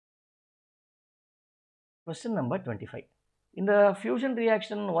Question number 25. In the fusion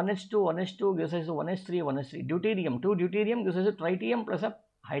reaction, 1H2, 1H2 gives us 1H3, 1H3. Deuterium, 2 deuterium gives us a tritium plus a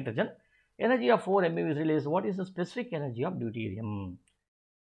hydrogen. Energy of 4 MeV is released. What is the specific energy of deuterium?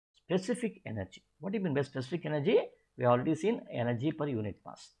 Specific energy. What do you mean by specific energy? We have already seen energy per unit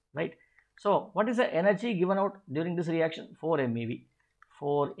mass, right? So, what is the energy given out during this reaction? 4 MeV.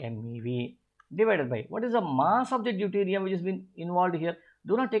 4 MeV divided by what is the mass of the deuterium which has been involved here?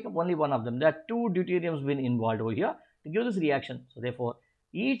 Do not take up only one of them. There are 2 deuteriums been involved over here to give this reaction. So, therefore,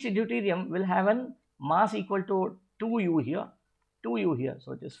 each deuterium will have a mass equal to 2U here, 2U here.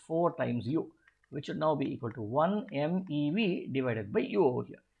 So, it is 4 times U, which should now be equal to 1 MeV divided by U over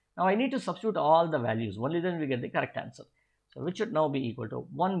here. Now, I need to substitute all the values. Only then we get the correct answer. So, which should now be equal to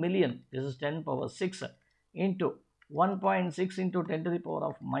 1 million. This is 10 power 6 into 1.6 into 10 to the power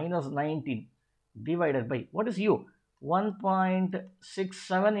of minus 19 divided by, what is U?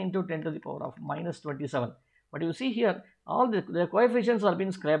 1.67 into 10 to the power of minus 27. But you see here, all the coefficients are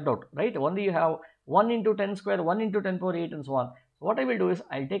being scrapped out, right? Only you have 1 into 10 square, 1 into 10 power 8 and so on. So what I will do is,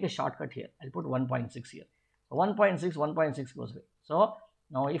 I'll take a shortcut here. I'll put 1.6 here. So 1.6 goes away. So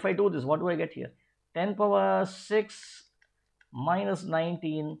now if I do this, what do I get here? 10 power 6 minus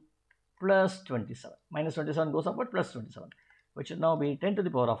 19 plus 27. Minus 27 goes upward, plus 27, which should now be 10 to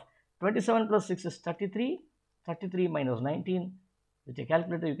the power of 27 plus 6 is 33. 33 minus 19. With a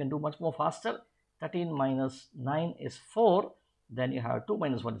calculator, you can do much more faster. 13 minus 9 is 4. Then you have 2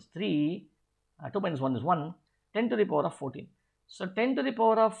 minus 1 is 3. 2 minus 1 is 1. 10 to the power of 14. So 10 to the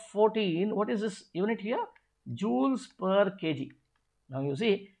power of 14, what is this unit here? Joules per kg. Now you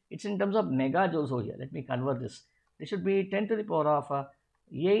see, it's in terms of megajoules over here. Let me convert this. This should be 10 to the power of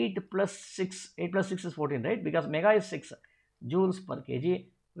 8 plus 6. 8 plus 6 is 14, right? Because mega is 6 joules per kg,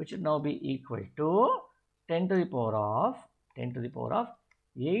 which should now be equal to 10 to the power of 8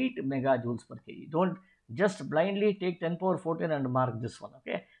 megajoules per kg. Don't just blindly take 10 power 14 and mark this one,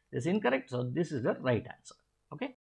 okay? This is incorrect. So this is the right answer, okay?